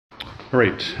All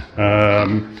right.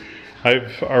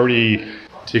 I've already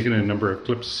taken a number of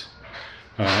clips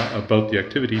about the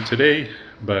activity today,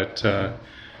 but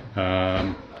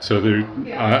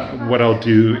what I'll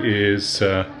do is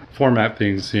format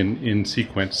things in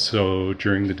sequence. So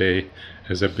during the day,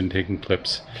 as I've been taking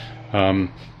clips,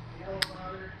 and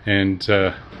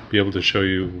be able to show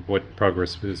you what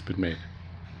progress has been made.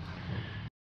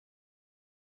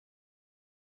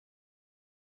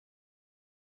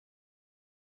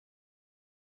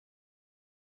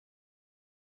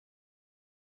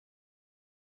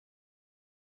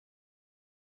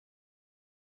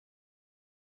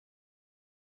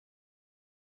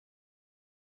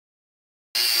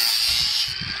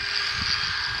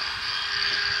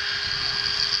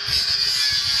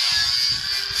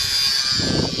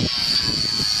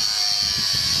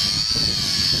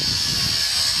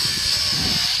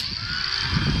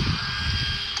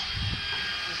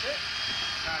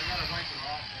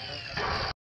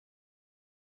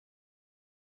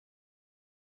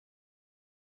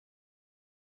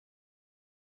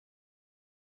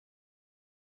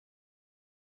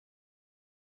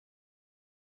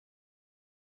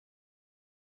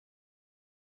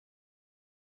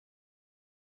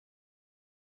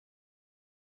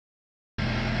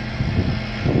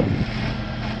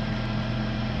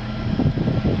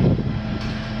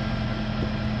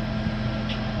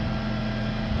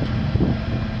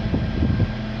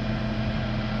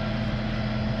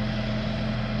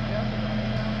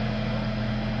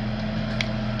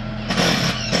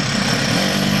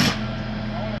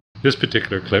 This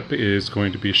particular clip is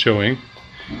going to be showing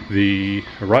the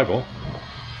arrival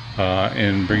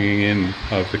and bringing in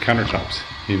of the countertops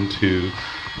into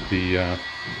the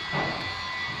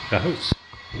house.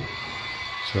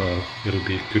 So it'll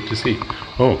be good to see.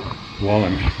 Oh, while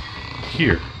I'm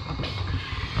here.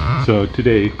 So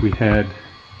today we had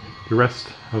the rest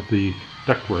of the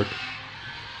ductwork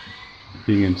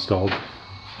being installed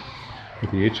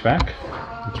with the HVAC.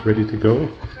 It's ready to go,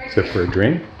 except for a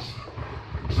drain.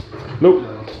 Nope.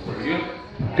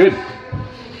 Good.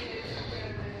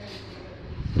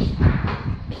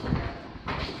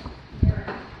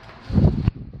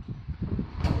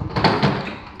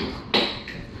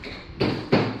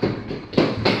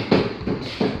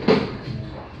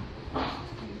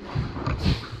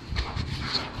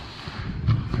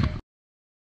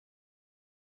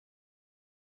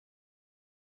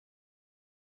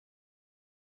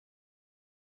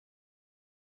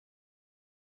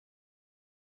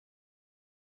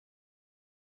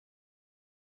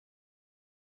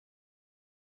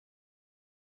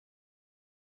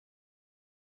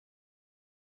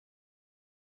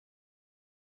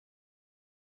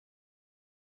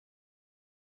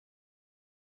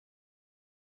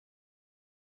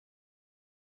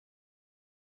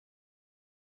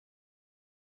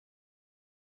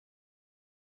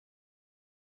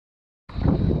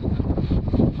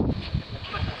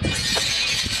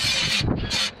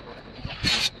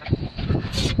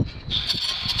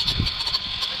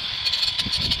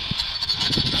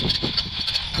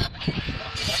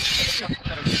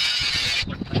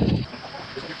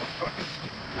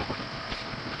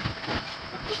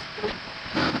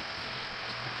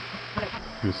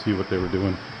 You see what they were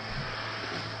doing.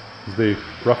 They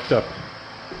roughed up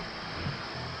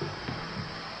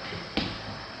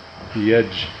the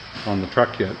edge on the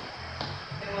truck yet.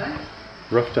 What?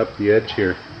 Roughed up the edge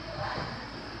here.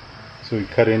 So we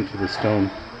cut into the stone.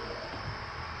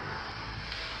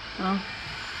 Oh.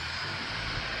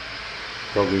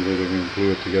 Probably where they're going to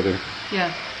glue it together.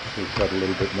 Yeah. We've got a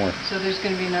little bit more. So there's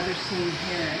going to be another seam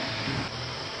here.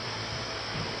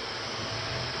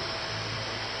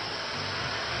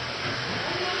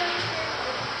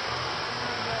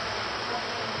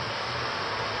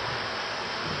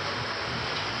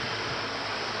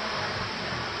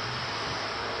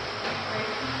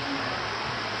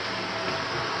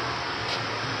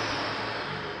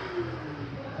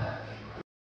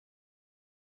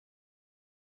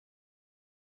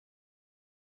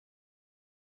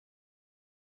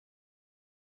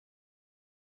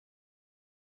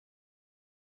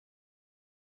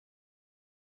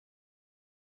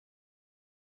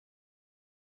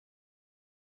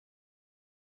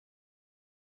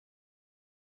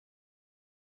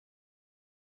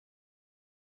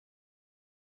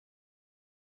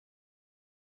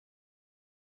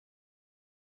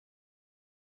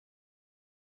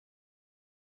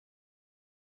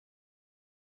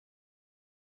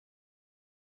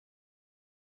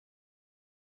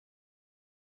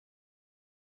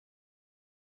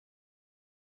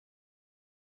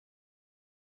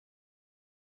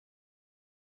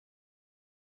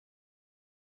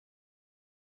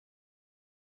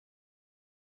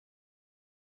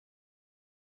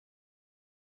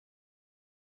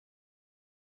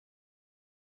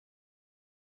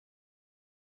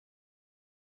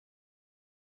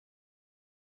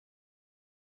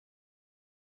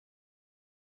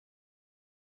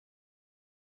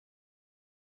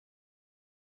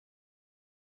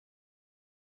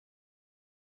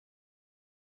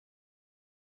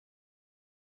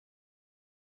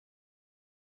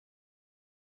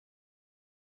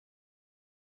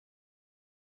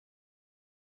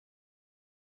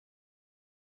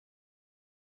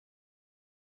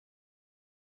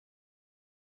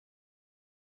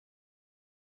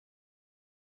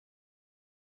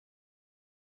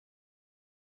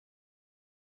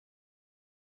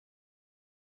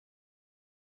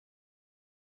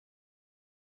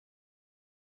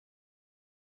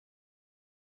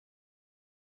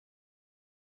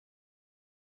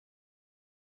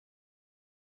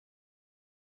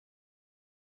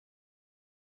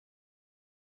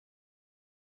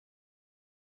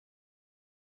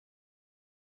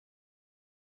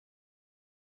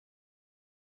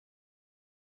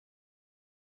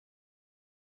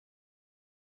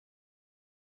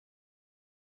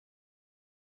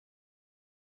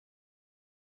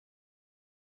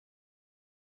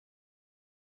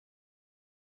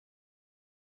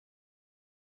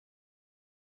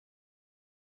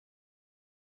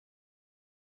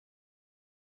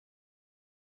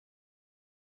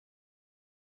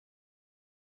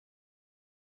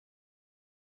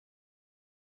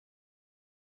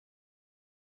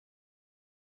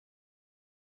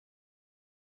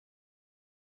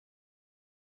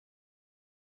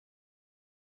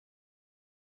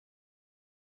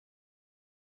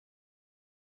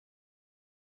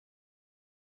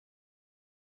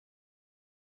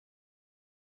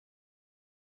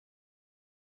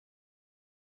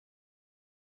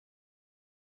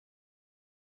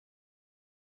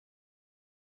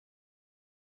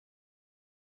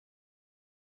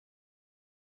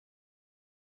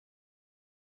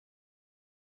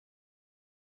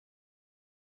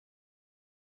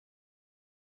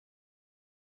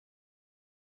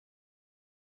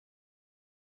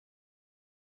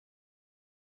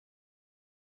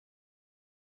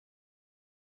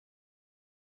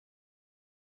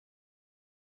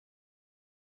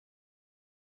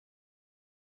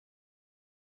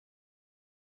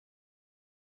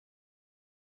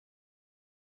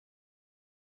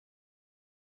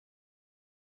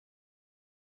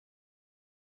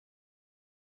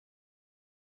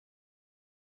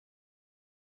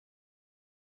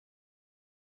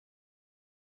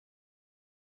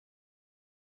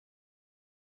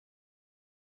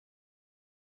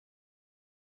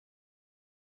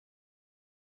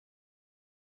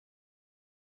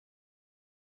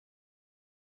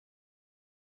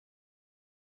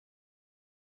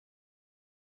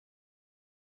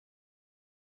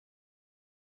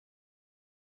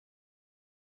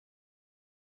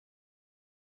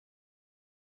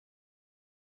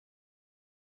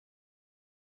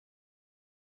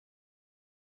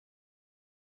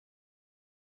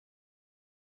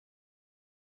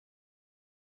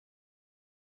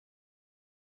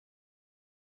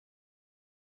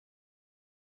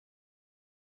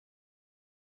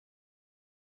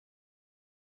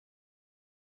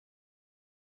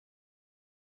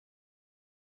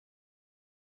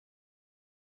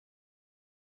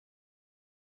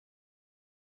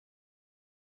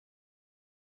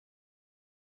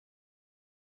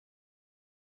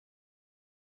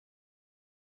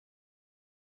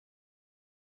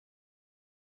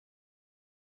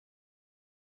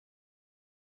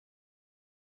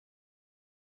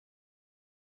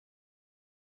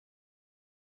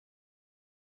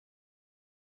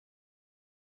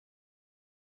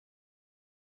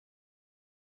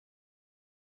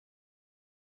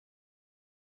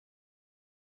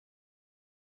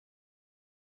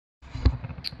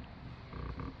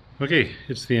 Okay,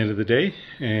 it's the end of the day,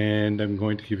 and I'm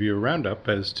going to give you a roundup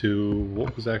as to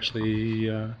what was actually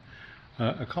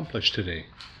accomplished today.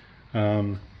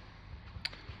 So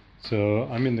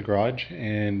I'm in the garage,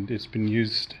 and it's been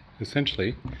used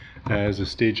essentially as a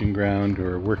staging ground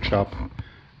or a workshop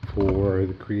for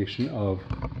the creation of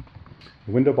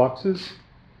window boxes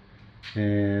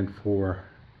and for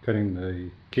cutting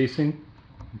the casing,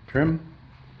 trim,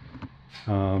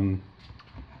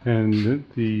 and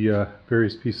the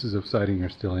various pieces of siding are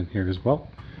still in here as well,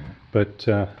 but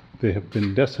they have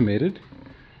been decimated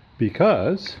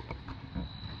because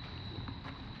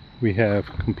we have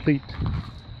complete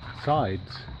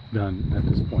sides done at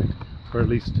this point, or at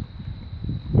least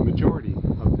the majority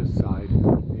of this side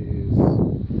is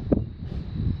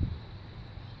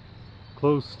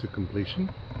close to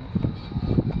completion.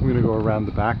 I'm going to go around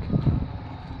the back.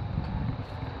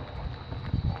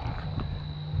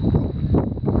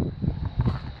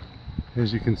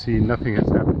 As you can see, nothing has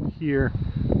happened here.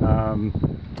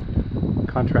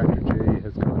 Contractor Jay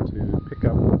has gone to pick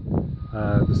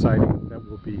up the siding that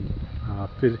will be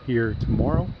fit here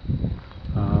tomorrow,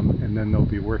 and then they'll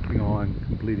be working on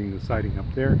completing the siding up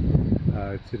there.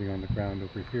 It's sitting on the ground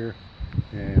over here,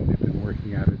 and they've been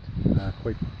working at it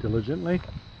quite diligently.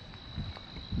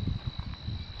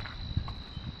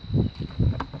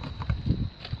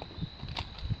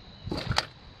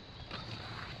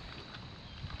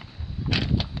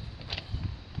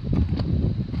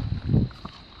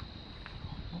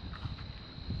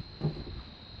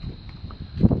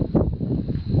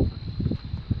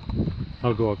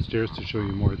 I'll go upstairs to show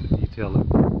you more of the detail of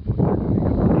what they're doing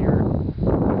up here.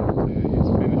 It's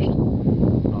finished.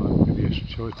 Maybe I should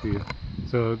show it to you.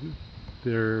 So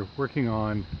they're working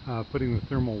on putting the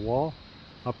thermal wall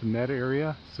up in that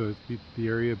area, so it's the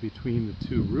area between the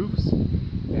two roofs,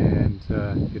 and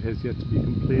it has yet to be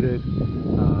completed.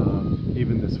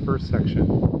 Even this first section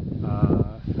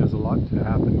has a lot to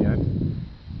happen yet,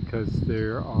 because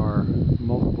there are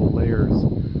multiple layers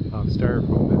of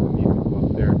styrofoam that need to go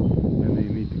up there, and they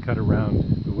need to cut around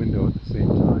the window at the same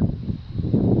time.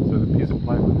 So the piece of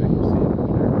plywood that you see up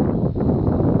there,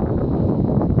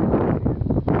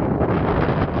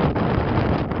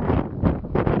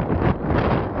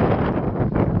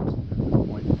 at this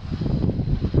point.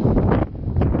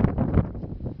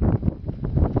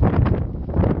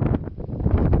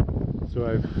 So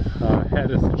I've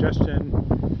had a suggestion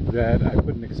that I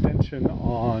put an extension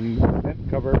on the vent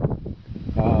cover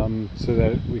so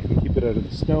that we can keep it out of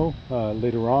the snow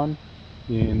later on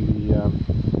in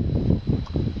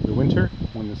the winter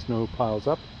when the snow piles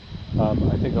up.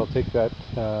 I think I'll take that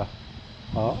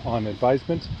on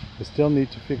advisement. I still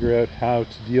need to figure out how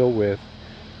to deal with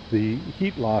the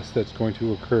heat loss that's going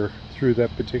to occur through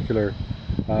that particular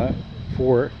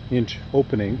 4-inch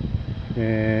opening,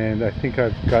 and I think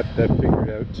I've got that figured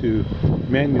out too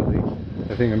manually.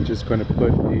 I think I'm just going to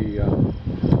put a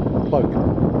plug,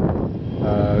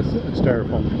 a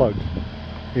styrofoam plug,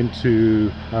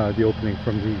 into the opening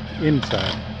from the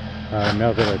inside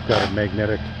now that I've got a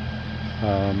magnetic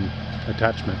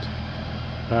attachment.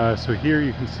 So here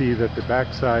you can see that the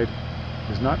back side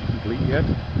is not complete yet.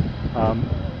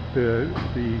 The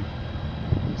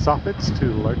soffits to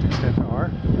a large extent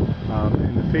are,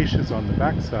 and the fascia is on the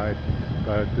back side,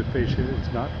 but the fascia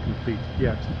is not complete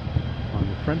yet on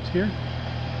the front here.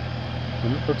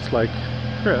 And it looks like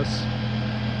Chris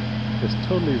is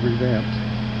totally revamped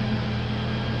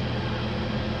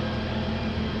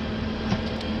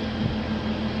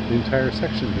the entire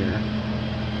section here.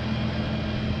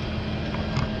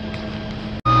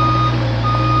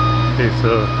 Okay,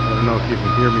 so I don't know if you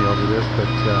can hear me over this, but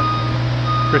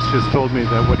Chris just told me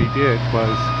that what he did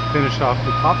was finish off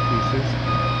the top pieces,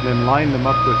 then line them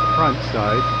up with the front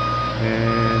side,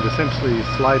 and essentially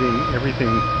sliding everything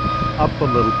up a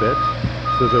little bit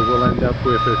so that we'll end up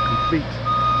with a complete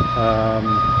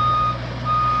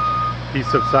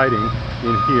piece of siding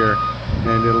in here,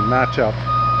 and it'll match up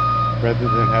rather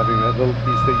than having that little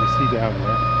piece that you see down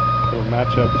there. It'll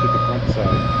match up to the front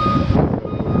side. So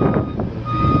it'll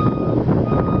be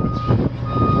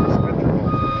symmetrical.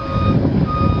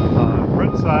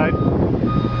 Front side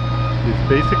is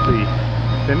basically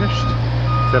finished,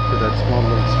 except for that small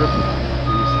little strip that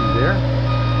you see there,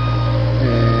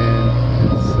 and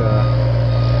it's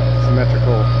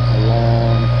symmetrical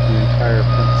along the entire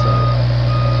front side.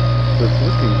 So it's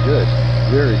looking good,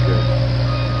 very good.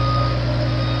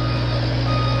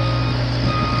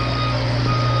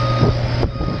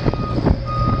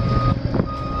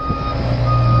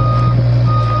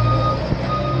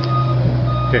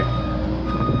 Okay,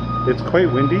 it's quite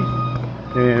windy,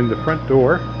 and the front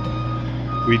door,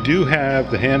 we do have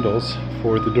the handles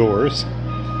for the doors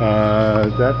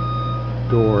That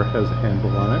door has a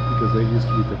handle on it because that used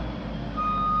to be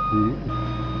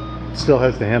it still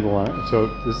has the handle on it. So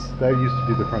that used to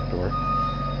be the front door.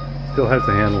 Still has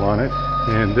the handle on it,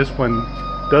 and this one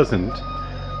doesn't,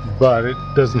 but it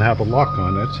doesn't have a lock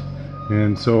on it.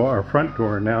 And so our front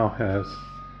door now has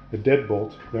a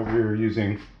deadbolt that we were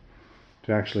using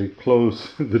to actually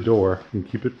close the door and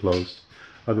keep it closed.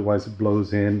 Otherwise it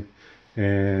blows in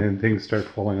and things start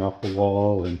falling off the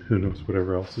wall and who knows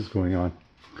whatever else is going on.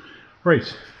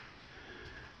 Right.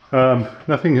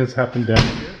 Nothing has happened down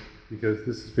here because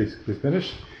this is basically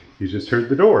finished. You just heard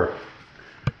the door.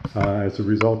 As a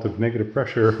result of negative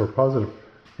pressure or positive,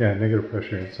 negative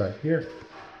pressure inside here.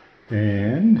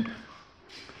 And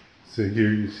so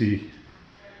here you see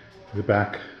the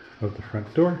back of the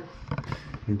front door.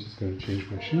 I'm just going to change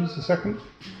my shoes a second.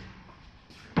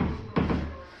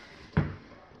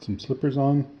 Some slippers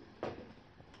on.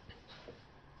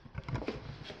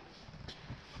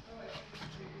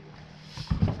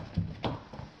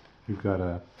 We've got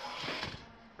a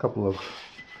couple of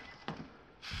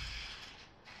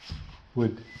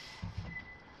wood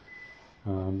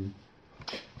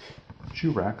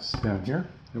shoe racks down here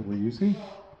that we're using,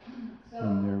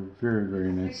 and they're very,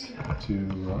 very nice to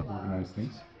organize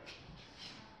things.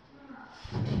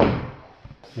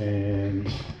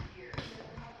 And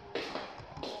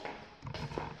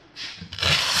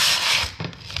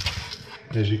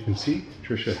as you can see,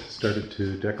 Tricia started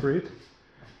to decorate.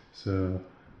 So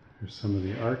here's some of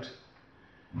the art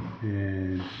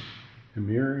and a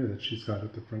mirror that she's got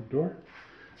at the front door.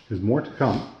 There's more to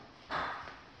come.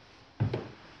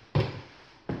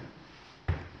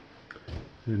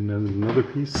 And then another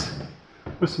piece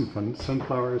with some fun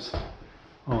sunflowers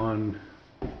on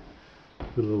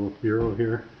the little bureau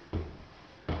here.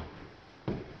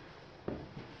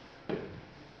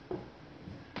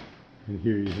 And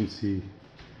here you can see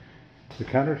the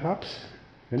countertops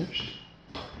finished.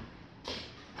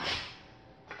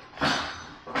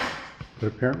 But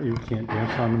apparently we can't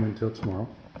dance on them until tomorrow.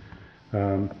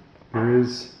 There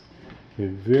is a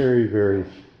very, very,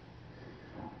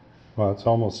 well, it's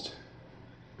almost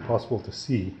possible to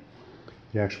see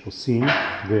the actual seam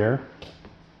there.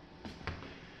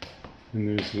 And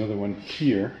there's another one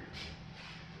here.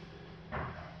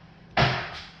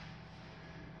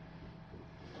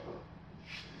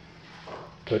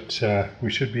 But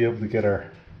we should be able to get our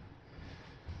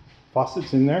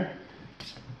faucets in there.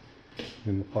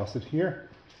 In the faucet here.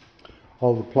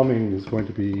 All the plumbing is going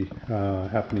to be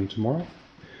happening tomorrow.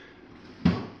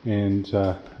 And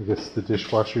I guess the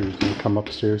dishwasher is going to come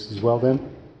upstairs as well then.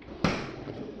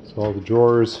 So all the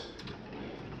drawers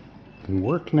can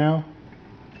work now.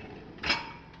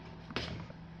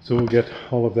 So we'll get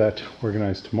all of that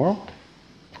organized tomorrow.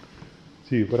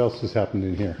 See what else has happened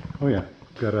in here. Oh yeah,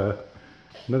 got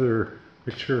another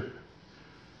picture,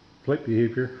 flight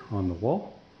behavior on the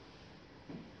wall.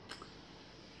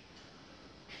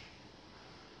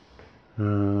 I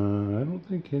don't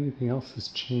think anything else has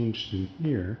changed in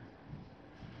here.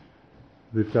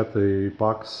 They've got the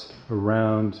box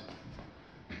around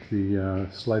the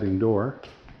sliding door.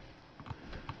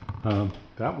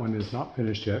 That one is not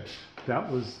finished yet.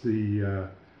 That was the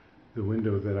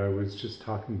window that I was just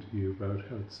talking to you about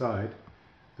outside.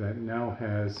 That now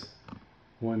has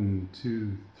 1,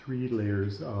 2, 3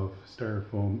 layers of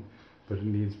styrofoam, but it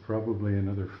needs probably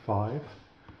another 5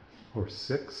 or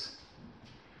 6.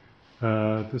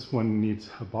 This one needs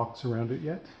a box around it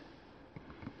yet.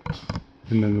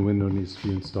 And then the window needs to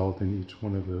be installed in each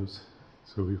one of those.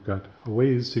 So we've got a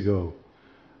ways to go.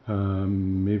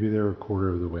 Maybe they're a quarter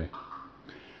of the way.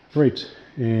 Right,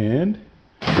 and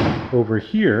over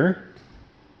here,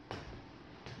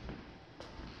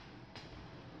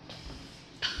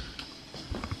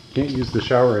 can't use the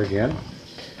shower again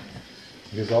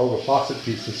because all the faucet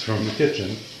pieces from the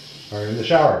kitchen are in the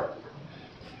shower.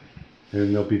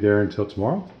 And they'll be there until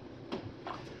tomorrow.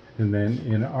 And then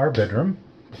in our bedroom,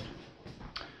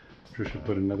 Tricia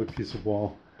put another piece of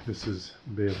wall. This is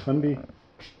Bay of Fundy.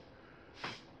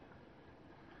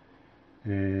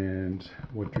 And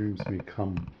What Dreams May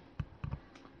Come.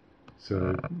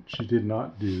 So she did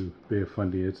not do Bay of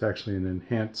Fundy. It's actually an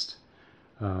enhanced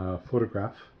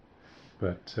photograph.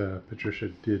 But Patricia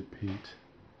did paint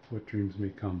What Dreams May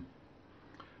Come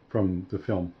from the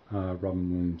film, Robin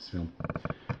Williams film.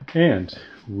 And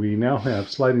we now have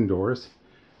sliding doors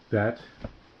that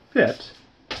fit.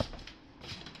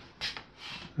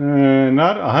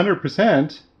 Not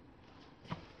 100%.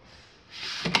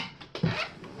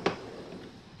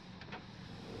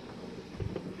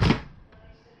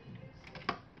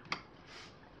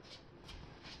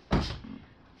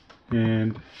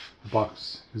 And the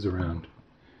box is around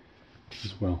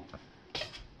as well.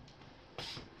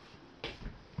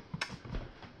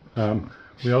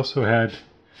 We also had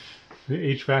the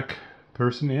HVAC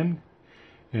person in,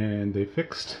 and they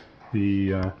fixed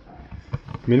the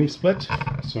mini split.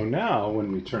 So now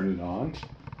when we turn it on,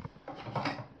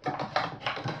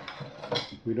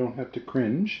 we don't have to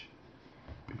cringe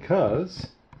because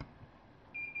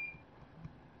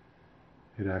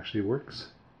it actually works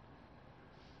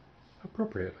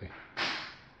appropriately.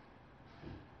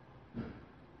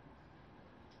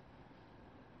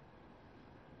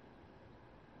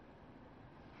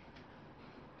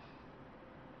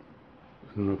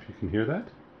 I don't know if you can hear that,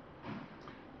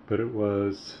 but it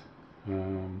was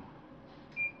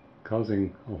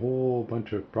causing a whole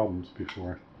bunch of problems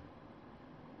before.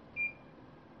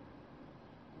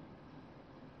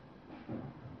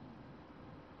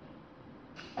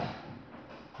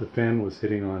 The fan was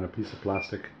hitting on a piece of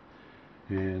plastic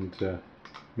and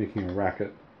making a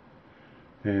racket,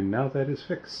 and now that is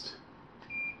fixed.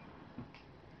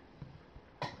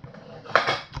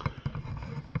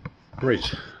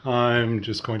 Great. I'm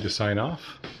just going to sign off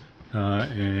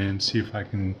and see if I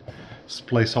can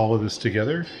splice all of this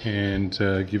together and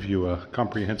give you a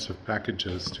comprehensive package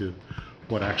as to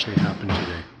what actually happened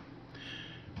today.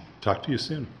 Talk to you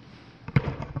soon.